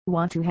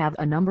Want to have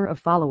a number of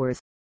followers?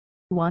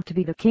 Want to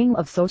be the king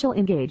of social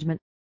engagement?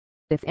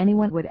 If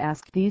anyone would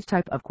ask these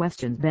type of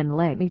questions, then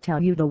let me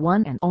tell you the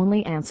one and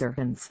only answer: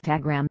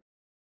 Instagram.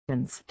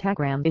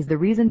 Instagram is the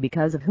reason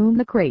because of whom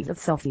the craze of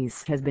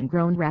selfies has been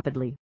grown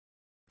rapidly.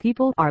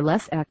 People are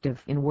less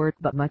active in work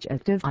but much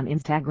active on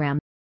Instagram.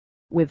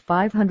 With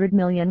 500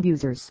 million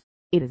users,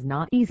 it is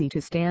not easy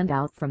to stand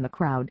out from the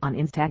crowd on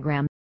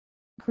Instagram.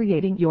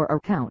 Creating your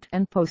account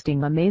and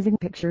posting amazing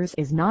pictures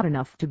is not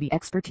enough to be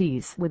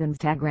expertise with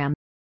Instagram.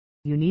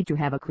 You need to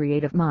have a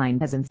creative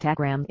mind, as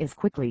Instagram is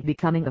quickly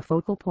becoming a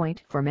focal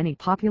point for many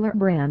popular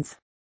brands.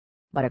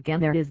 But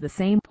again, there is the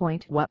same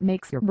point: what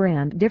makes your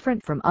brand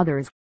different from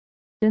others?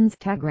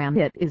 Instagram.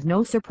 It is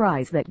no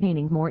surprise that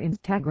gaining more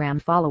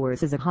Instagram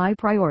followers is a high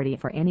priority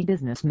for any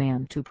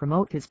businessman to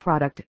promote his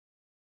product.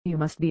 You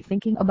must be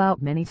thinking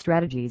about many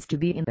strategies to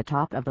be in the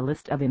top of the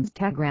list of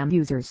Instagram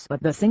users,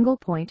 but the single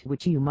point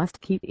which you must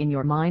keep in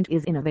your mind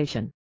is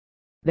innovation.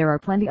 There are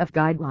plenty of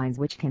guidelines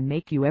which can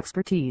make you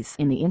expertise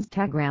in the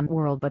Instagram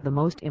world, but the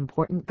most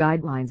important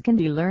guidelines can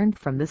be learned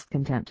from this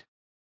content.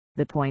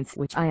 The points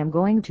which I am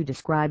going to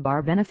describe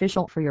are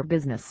beneficial for your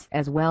business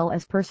as well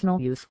as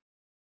personal use.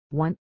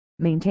 1.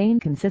 Maintain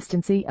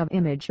consistency of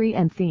imagery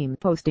and theme.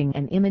 Posting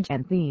an image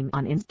and theme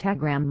on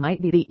Instagram might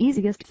be the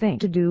easiest thing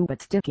to do,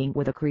 but sticking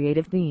with a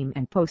creative theme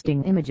and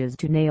posting images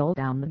to nail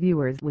down the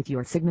viewers with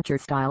your signature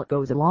style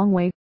goes a long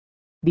way.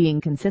 Being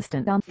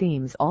consistent on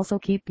themes also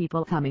keep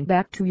people coming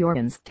back to your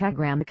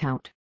Instagram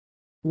account.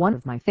 One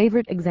of my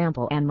favorite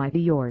example and might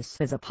be yours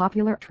is a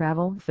popular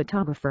travel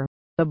photographer,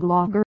 a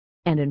blogger,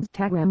 and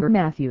Instagrammer,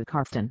 Matthew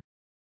Carston.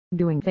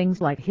 Doing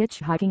things like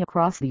hitchhiking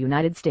across the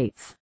United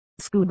States,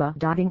 scuba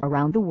diving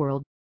around the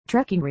world,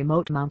 trekking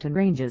remote mountain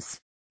ranges,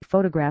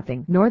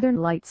 photographing northern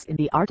lights in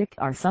the Arctic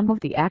are some of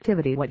the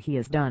activity what he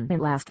has done in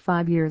last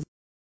 5 years.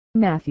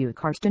 Matthew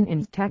Carston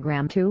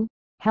Instagram 2.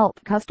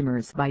 Help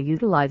customers by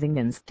utilizing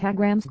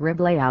Instagram's grid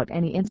layout.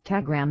 Any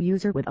Instagram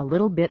user with a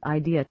little bit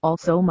idea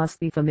also must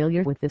be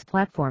familiar with this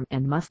platform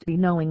and must be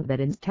knowing that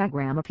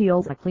Instagram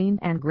appeals a clean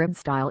and grid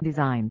style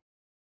design.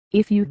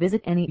 If you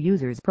visit any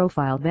user's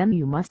profile, then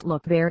you must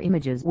look their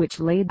images which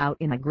laid out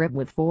in a grid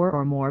with 4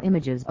 or more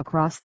images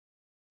across.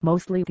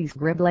 Mostly these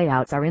grid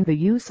layouts are in the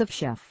use of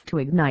chef to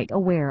ignite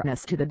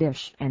awareness to the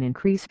dish and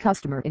increase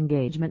customer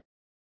engagement.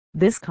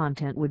 This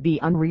content would be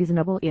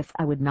unreasonable if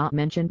I would not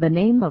mention the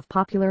name of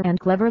popular and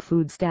clever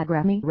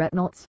foodstagrammer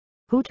Reynolds,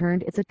 who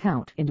turned its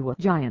account into a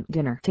giant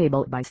dinner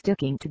table by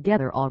sticking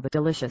together all the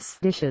delicious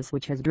dishes,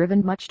 which has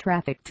driven much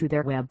traffic to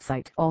their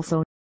website.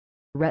 Also,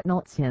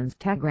 Reynolds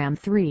Instagram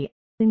 3.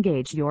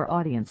 Engage your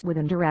audience with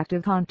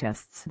interactive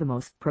contests. The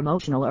most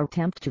promotional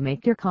attempt to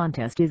make your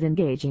contest is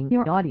engaging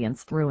your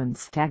audience through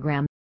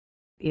Instagram.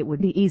 It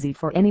would be easy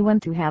for anyone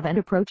to have an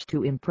approach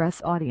to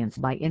impress audience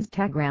by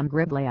Instagram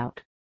grid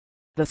layout.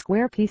 The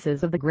square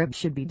pieces of the grid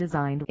should be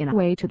designed in a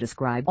way to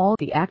describe all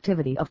the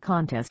activity of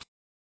contest.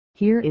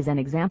 Here is an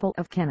example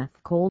of Kenneth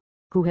Cole,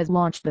 who has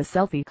launched the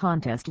selfie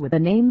contest with the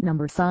name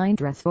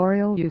 $dress for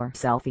your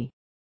selfie.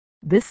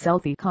 This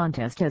selfie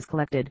contest has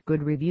collected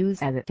good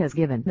reviews, as it has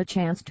given the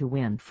chance to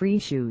win free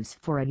shoes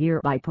for a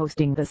year by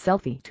posting the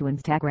selfie to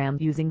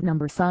Instagram using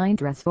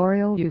 $dress for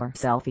your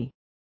selfie.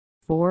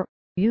 4.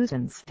 Use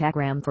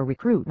Instagram for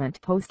recruitment.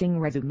 Posting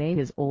resume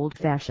is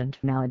old-fashioned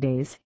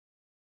nowadays.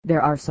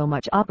 There are so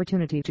much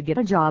opportunity to get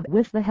a job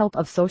with the help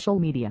of social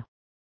media.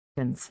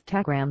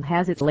 Instagram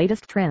has its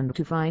latest trend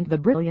to find the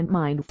brilliant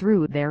mind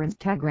through their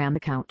Instagram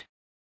account.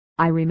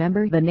 I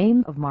remember the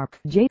name of Marc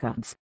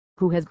Jacobs,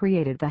 who has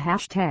created the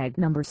hashtag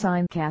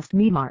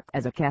 #CastMeMarc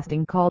as a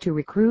casting call to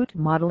recruit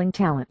modeling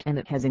talent, and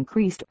it has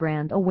increased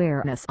brand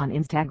awareness on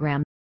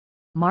Instagram.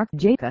 Marc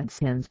Jacobs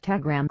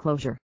Instagram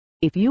closure.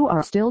 If you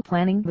are still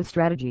planning the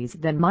strategies,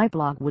 then my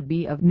blog would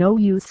be of no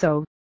use,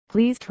 so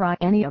please try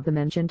any of the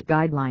mentioned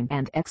guideline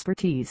and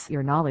expertise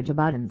your knowledge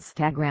about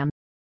Instagram.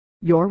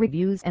 Your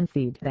reviews and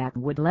feedback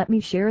would let me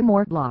share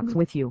more blogs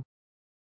with you.